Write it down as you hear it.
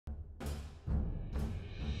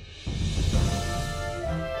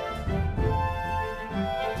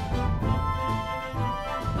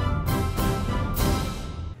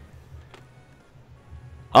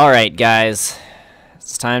Alright, guys.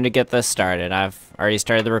 It's time to get this started. I've already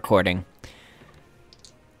started the recording.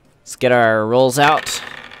 Let's get our rolls out.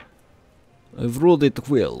 I've rolled a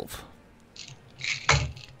 12.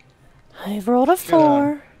 I've rolled a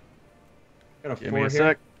 4. Got a Give 4 me a here.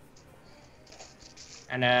 sec.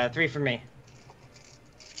 And 3 for me.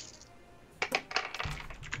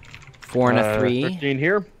 4 and a 3. 13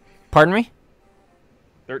 here. Pardon me?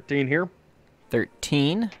 13 here.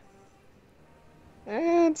 13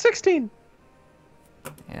 And 16.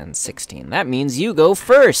 and 16. That means you go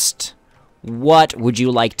first. What would you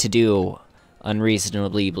like to do,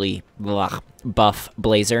 unreasonably buff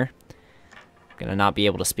Blazer? Gonna not be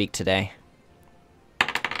able to speak today.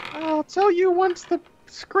 I'll tell you once the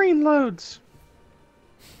screen loads.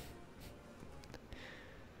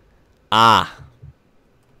 Ah.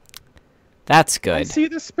 That's I good. see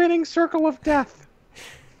the spinning circle of death.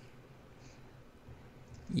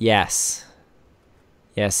 Yes.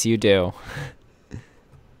 Yes, you do.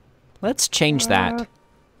 Let's change that.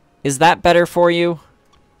 Is that better for you?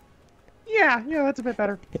 Yeah, that's a bit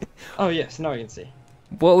better. Oh yes, now you can see.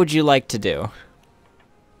 What would you like to do?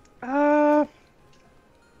 I'm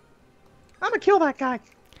gonna kill that guy.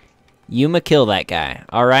 Yuma kill that guy.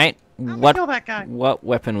 Alright. I'm gonna kill that guy. What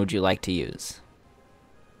weapon would you like to use?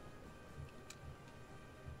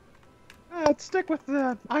 I'd stick with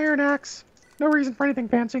the iron axe. No reason for anything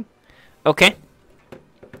fancy. Okay.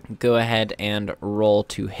 Go ahead and roll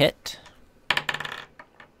to hit.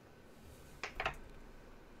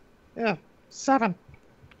 Yeah, 7.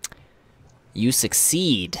 You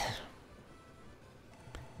succeed.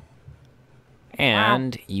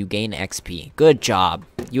 And you gain XP. Good job.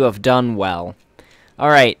 You have done well.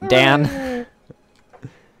 Alright, Dan. Hooray.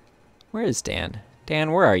 Where is Dan?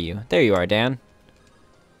 Dan, where are you? There you are, Dan.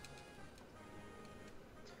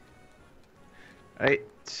 Right.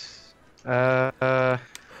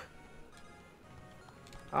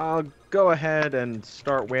 I'll go ahead and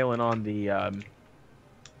start wailing on the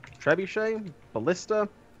trebuchet, ballista.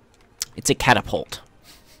 It's a catapult.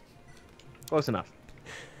 Close enough.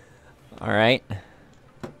 Alright.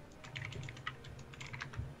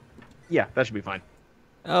 Yeah, that should be fine.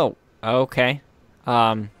 Oh, okay.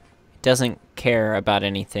 It doesn't care about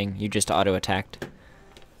anything. You just auto-attacked.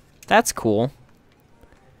 That's cool.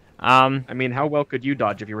 I mean, how well could you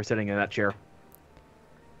dodge if you were sitting in that chair?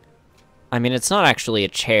 I mean, it's not actually a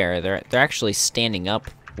chair. They're actually standing up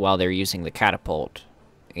while they're using the catapult.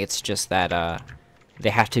 It's just that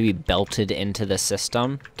they have to be belted into the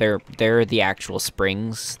system. They're the actual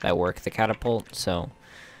springs that work the catapult. So,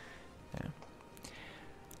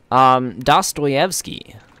 yeah.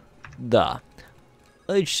 Dostoevsky,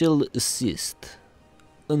 I shall assist,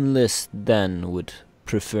 unless Dan would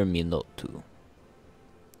prefer me not to.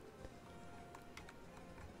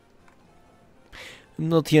 I'm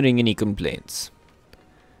not hearing any complaints.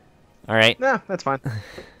 Alright. Nah, that's fine.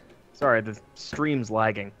 Sorry, the stream's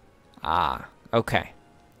lagging. Ah, okay.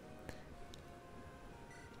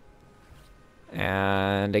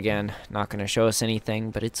 And again, not going to show us anything,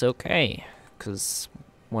 but it's okay, because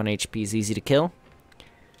 1 HP is easy to kill.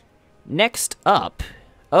 Next up...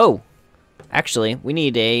 Oh! Actually, we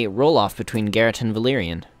need a roll-off between Garrett and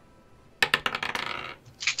Valerian.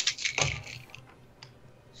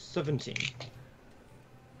 17.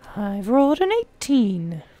 I've rolled an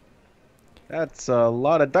 18. That's a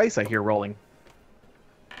lot of dice I hear rolling.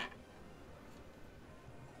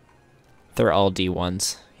 They're all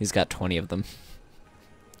D1s. He's got 20 of them.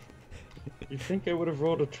 You'd think I would have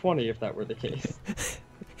rolled a 20 if that were the case.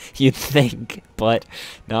 You'd think, but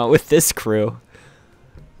not with this crew.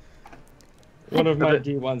 One of my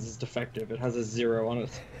D1s is defective. It has a 0 on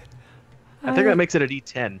it. I think that makes it a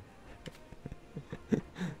D10.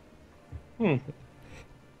 Hmm.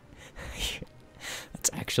 That's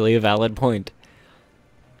actually a valid point.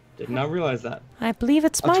 Did not realize that. I believe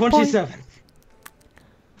it's A my point. 27.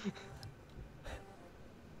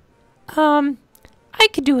 I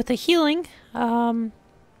could do with a healing.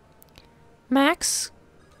 Max,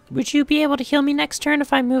 would you be able to heal me next turn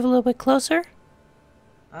if I move a little bit closer?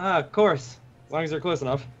 Ah, of course. As long as they're close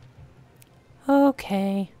enough.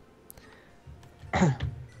 Okay.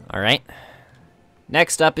 Alright.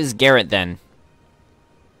 Next up is Garrett then.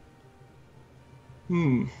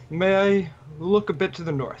 May I look a bit to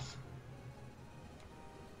the north?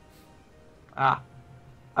 Ah.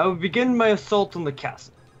 I will begin my assault on the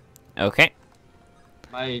castle. Okay.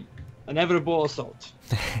 My inevitable assault.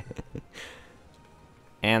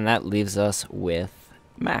 And that leaves us with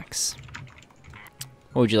Max.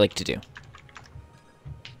 What would you like to do?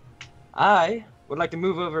 I would like to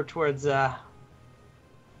move over towards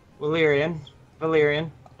Valerian,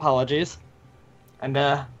 apologies.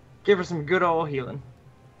 and give her some good old healing.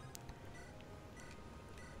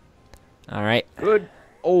 All right. Good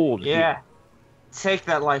old. Yeah. Take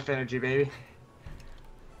that life energy, baby.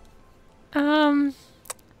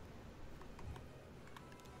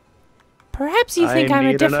 Perhaps you think I I'm a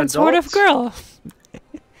need an different sort of adult.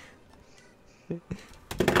 girl.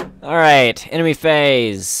 All right. Enemy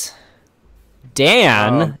phase.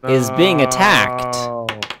 Dan is being attacked. Oh.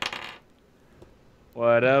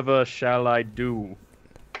 Whatever shall I do?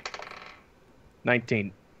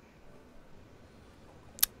 19.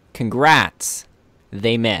 Congrats.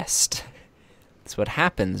 They missed. That's what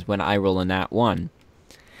happens when I roll a nat 1.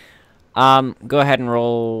 Go ahead and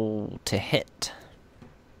roll to hit.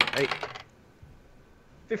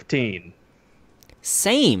 15.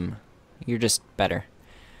 Same. You're just better.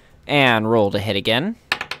 And roll to hit again.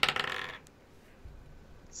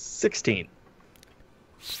 16.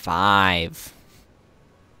 5.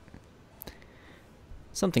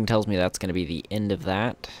 Something tells me that's going to be the end of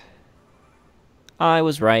that. I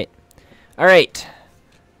was right. All right.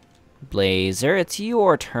 Blazer, it's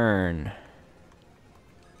your turn.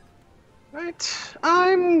 Right.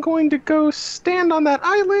 I'm going to go stand on that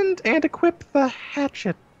island and equip the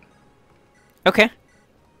hatchet. Okay.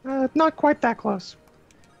 Not quite that close.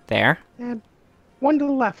 There. And one to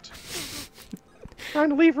the left. Trying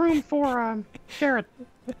to leave room for, Garrett.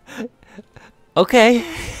 Okay.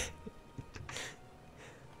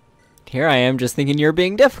 Here I am just thinking you're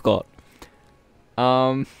being difficult.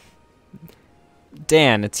 Dan,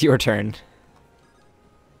 it's your turn.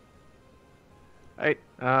 Alright,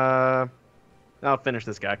 I'll finish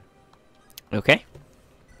this guy. Okay.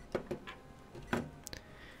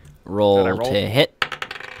 Roll roll? to hit.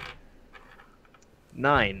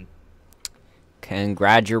 9.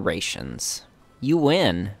 Congratulations. You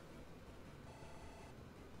win.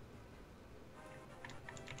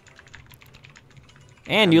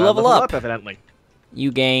 And you I level up. evidently.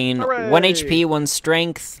 You gain Hooray! 1 HP, 1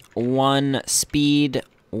 strength, 1 speed,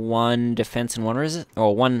 1 defense, and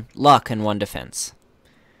 1 luck and 1 defense.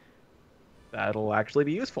 That'll actually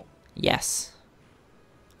be useful. Yes.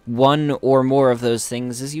 1 or more of those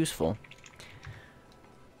things is useful.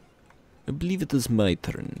 I believe it is my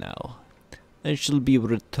turn now. I shall be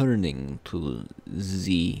returning to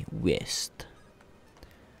the west.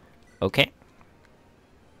 Okay.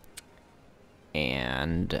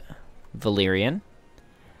 And Valerian.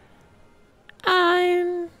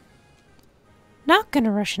 I'm not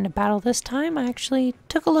gonna rush into battle this time. I actually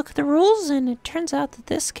took a look at the rules, and it turns out that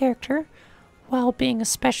this character, while being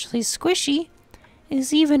especially squishy,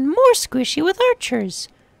 is even more squishy with archers,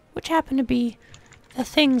 which happen to be the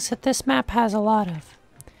things that this map has a lot of.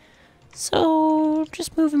 So,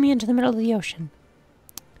 just moving me into the middle of the ocean.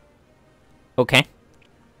 Okay.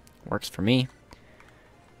 Works for me.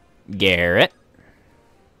 Garrett.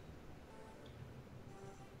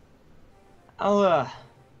 I'll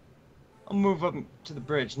move up to the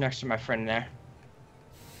bridge next to my friend there.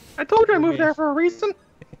 I told you I moved there for a reason.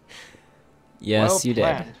 Yes, Well you did.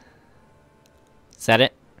 planned. Is that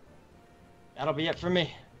it? That'll be it for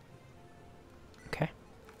me. Okay.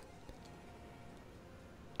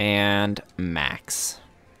 And Max.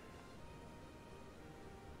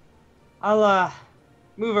 I'll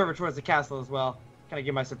move over towards the castle as well. Kind of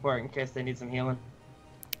give my support in case they need some healing.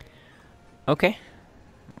 Okay.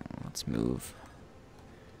 Let's move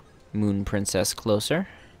Moon Princess closer.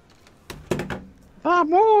 The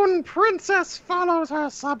Moon Princess follows her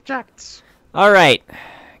subjects. All right,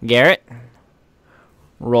 Garrett.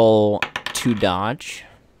 Roll to dodge.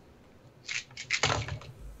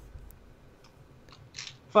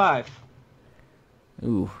 5.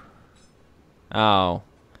 Ooh. Oh.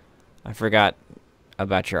 I forgot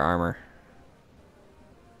about your armor.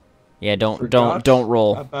 Yeah, don't Forgot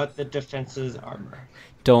roll. about the defense's armor.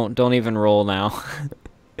 Don't even roll now.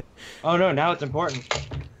 Oh no, now it's important.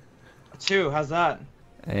 2, how's that?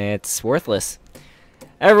 It's worthless.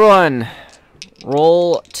 Everyone,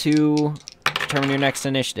 roll to determine your next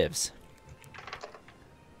initiatives.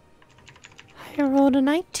 I rolled a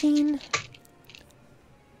 19.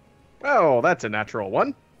 Oh, that's a natural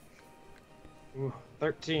one. Ooh,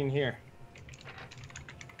 13 here.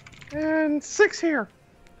 And 6 here.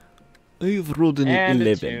 I've rolled an And a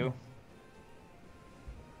 11. 2.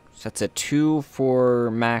 So that's a 2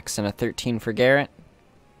 for Max and a 13 for Garrett.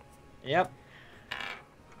 Yep.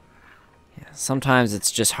 Yeah, sometimes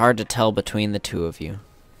it's just hard to tell between the two of you.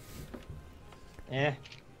 Yeah.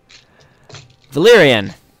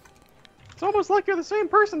 Valerian. It's almost like you're the same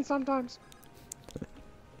person sometimes.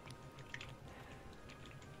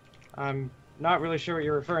 I'm not really sure what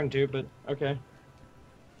you're referring to, but okay.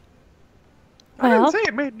 I didn't Well, say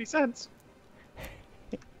it made any sense.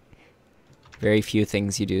 Very few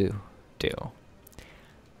things you do.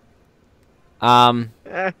 You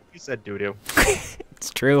said doo-doo.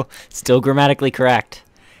 It's true. Still grammatically correct.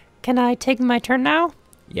 Can I take my turn now?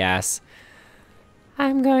 Yes.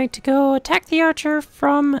 I'm going to go attack the archer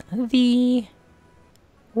from the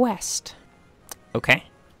west. Okay.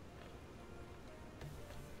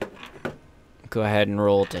 Go ahead and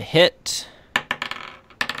roll to hit.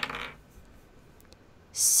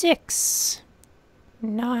 6.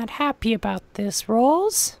 Not happy about this,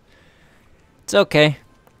 rolls. It's okay.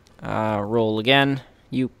 Roll again.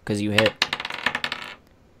 Because you hit.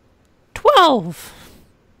 12.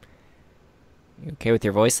 You okay with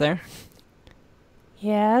your voice there?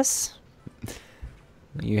 Yes.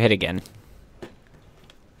 You hit again.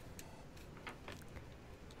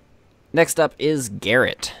 Next up is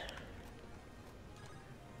Garrett.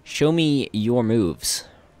 Show me your moves.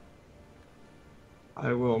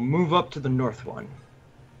 I will move up to the north one.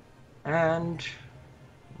 And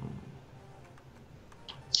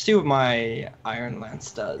see what my Iron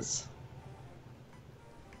Lance does.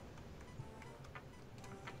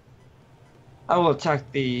 I will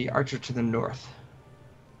attack the archer to the north.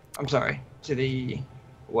 I'm sorry, to the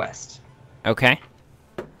west. Okay.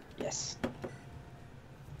 Yes.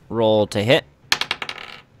 Roll to hit.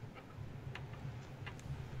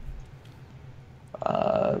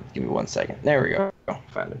 Give me 1 second. There we go.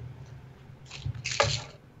 Found it.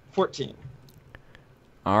 14.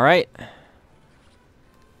 All right.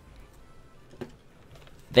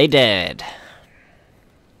 They dead.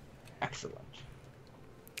 Excellent.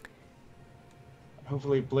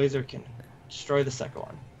 Hopefully Blazer can destroy the second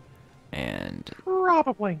one. And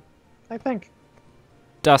Probably. I think.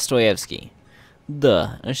 Dostoevsky.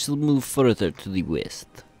 I shall move further to the west.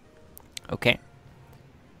 Okay.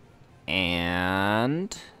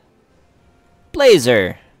 And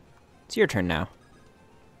Blazer. It's your turn now.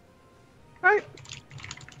 Right.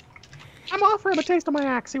 I'm offering him a taste of my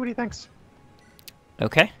axe. See what he thinks.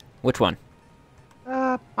 Okay. Which one?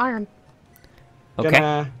 Iron.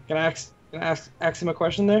 Okay. Can I ask him a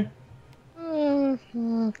question there?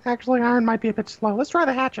 Actually, iron might be a bit slow. Let's try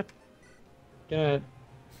the hatchet. Gonna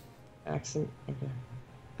ask him.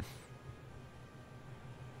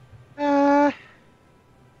 Okay.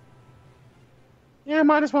 Yeah,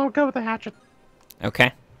 might as well go with the hatchet.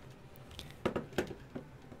 Okay.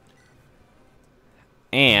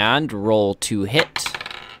 And roll to hit.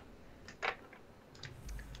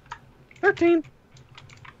 13.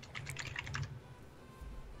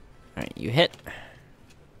 Alright, you hit.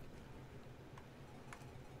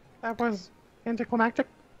 That was anticlimactic.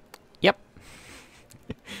 Yep.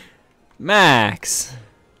 Max.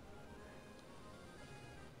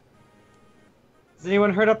 Is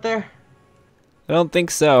anyone hurt up there? I don't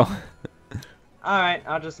think so. Alright,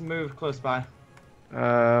 I'll just move close by.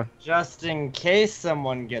 Uh, Just in case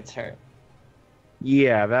someone gets hurt.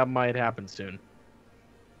 yeah, that might happen soon.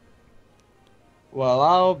 Well,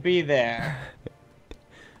 I'll be there.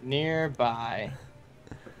 Nearby.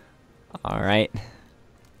 Alright.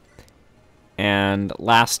 And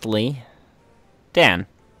lastly, Dan.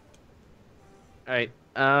 Alright,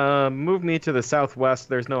 move me to the southwest.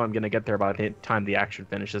 There's no I'm gonna get there by the time the action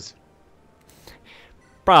finishes.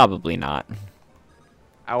 Probably not.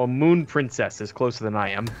 Our moon princess is closer than I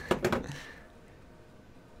am.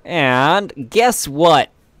 And guess what,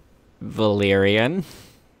 Valerian?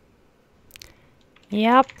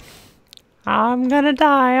 Yep. I'm gonna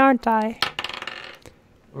die, aren't I?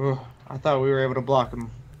 Ugh, I thought we were able to block him.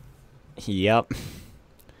 Yep.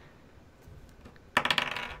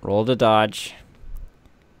 Roll to dodge.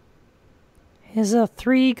 Is a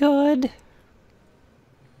 3 good?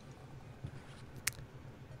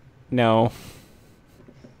 No.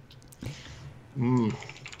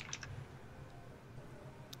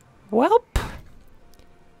 Welp.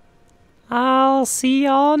 I'll see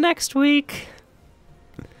y'all next week.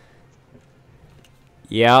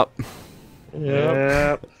 Yep.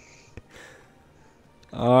 Yep.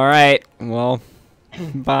 Alright, well,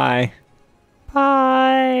 bye.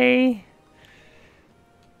 Bye.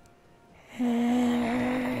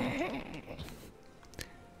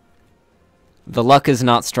 The luck is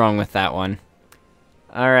not strong with that one.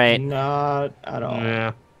 Alright, Not at all.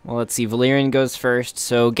 Yeah. well, let's see. Valerian goes first.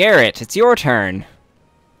 So, Garrett, it's your turn.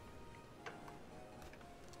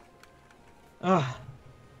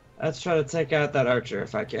 Let's try to take out that archer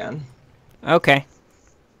if I can. Okay.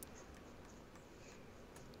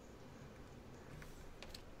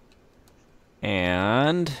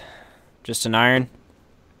 And just an iron.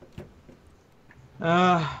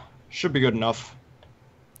 Should be good enough.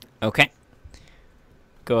 Okay.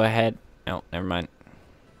 Go ahead. Oh, never mind.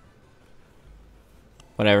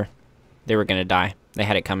 Whatever. They were gonna die. They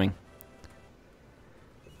had it coming.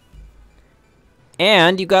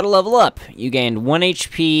 And you got to level up. You gained 1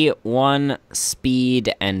 HP, 1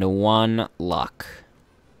 speed, and 1 luck.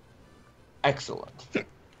 Excellent.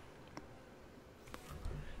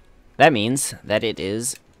 That means that it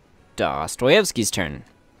is Dostoevsky's turn.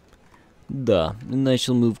 Duh, and I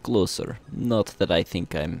shall move closer. Not that I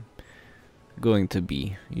think I'm going to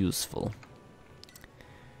be useful.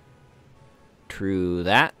 True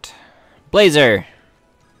that. Blazer!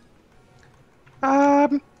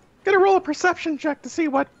 Gonna roll a perception check to see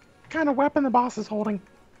what kind of weapon the boss is holding.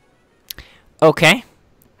 Okay.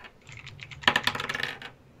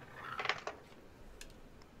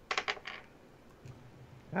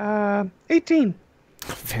 Uh, 18.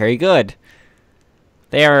 Very good.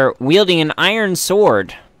 They are wielding an iron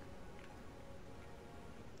sword.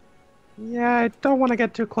 Yeah, I don't want to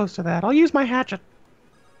get too close to that. I'll use my hatchet.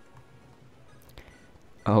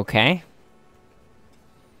 Okay.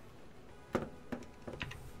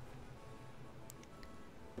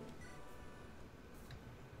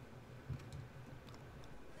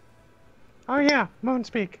 Oh yeah,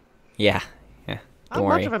 Moonspeak. Yeah. Don't Not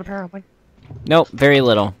worry. much of it, apparently. Nope, very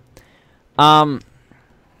little. All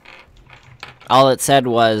it said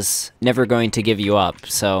was never going to give you up,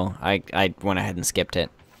 so I went ahead and skipped it.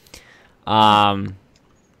 I'll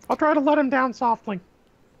try to let him down softly.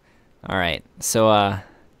 Alright, so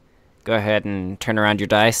go ahead and turn around your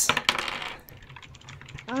dice.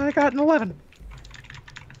 I got an 11.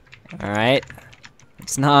 Alright.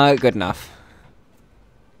 It's not good enough.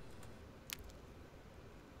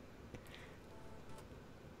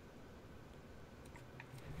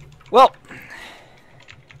 Well,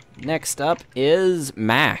 next up is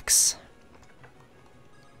Max.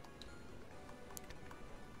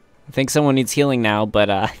 I think someone needs healing now, but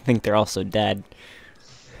I think they're also dead.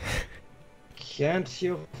 Can't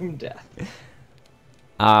heal from death.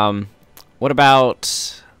 What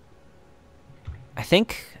about... I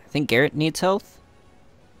think Garrett needs health?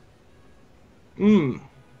 I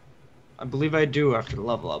believe I do after the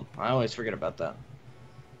level up. I always forget about that.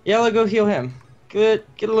 Yeah, I'll go heal him. Good.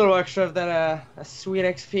 Get a little extra of that, a sweet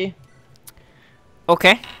XP.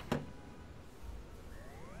 Okay.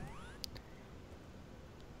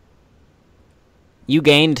 You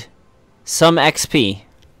gained some XP.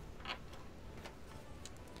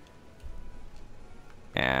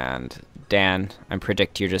 And Dan, I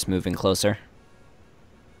predict you're just moving closer.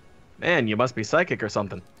 Man, you must be psychic or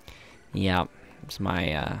something. Yeah, it's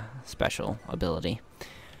my special ability.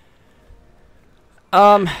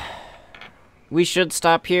 We should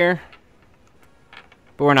stop here,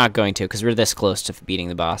 but we're not going to because we're this close to beating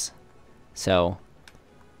the boss. So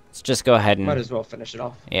let's just go ahead and Might as well finish it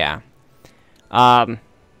off. yeah. So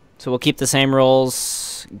we'll keep the same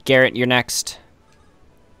rolls. Garrett, you're next.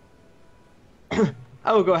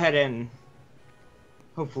 I will go ahead and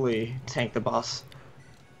hopefully tank the boss.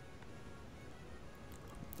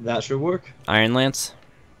 That should work. Iron Lance.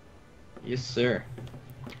 Yes, sir.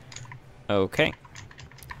 Okay.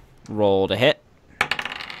 Roll to hit.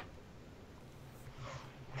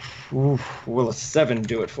 Oof, will a 7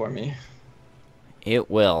 do it for me? It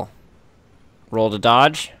will. Roll to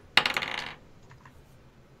dodge.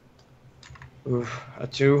 Oof, a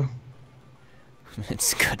 2.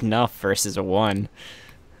 It's good enough versus a 1.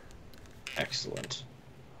 Excellent.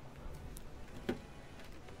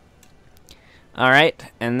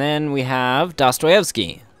 Alright, and then we have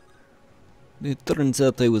Dostoevsky. It turns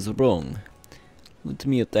out I was wrong. Let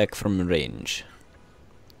me attack from range.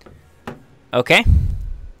 Okay.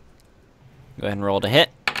 Go ahead and roll to hit.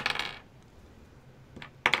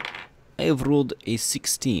 I have rolled a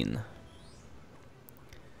 16.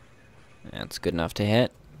 That's good enough to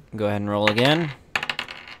hit. Go ahead and roll again.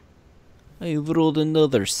 I have rolled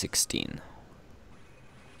another 16.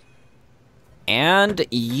 And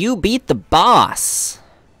you beat the boss.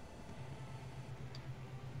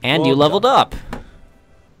 And you Well leveled done. up.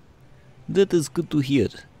 That is good to hear.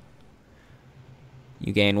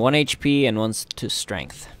 You gain 1 HP and 1 to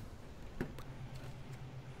strength.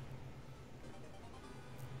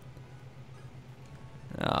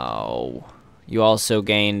 Oh. You also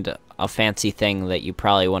gained a fancy thing that you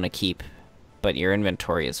probably want to keep, but your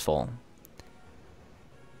inventory is full.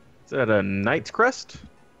 Is that a Knight's Crest?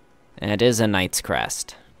 And it is a Knight's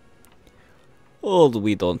Crest. Oh,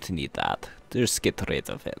 we don't need that. Just get rid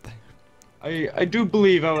of it. I do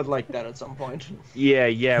believe I would like that at some point.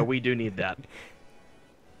 Yeah, we do need that.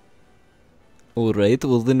 Alright,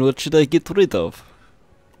 well then what should I get rid of?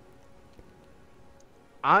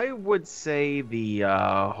 I would say the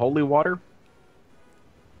holy water.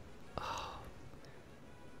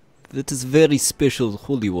 That is very special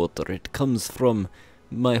holy water. It comes from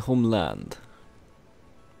my homeland.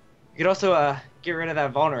 You could also get rid of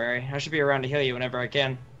that vulnerary. I should be around to heal you whenever I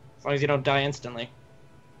can, as long as you don't die instantly.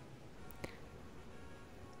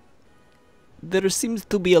 There seems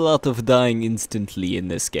to be a lot of dying instantly in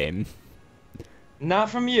this game. Not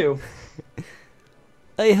from you.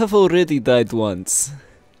 I have already died once.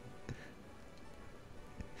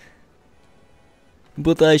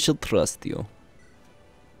 But I shall trust you.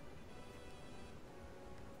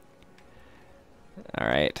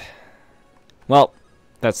 Alright. Well,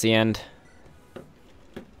 that's the end.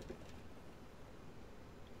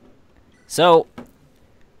 So,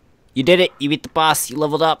 you did it. You beat the boss. You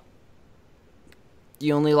leveled up.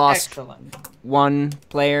 You only lost Excellent. one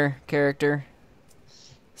player character.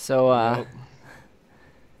 So, Nope.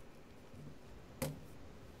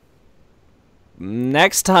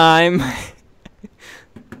 next time.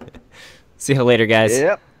 See you later, guys.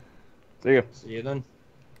 Yep. See you. See you then.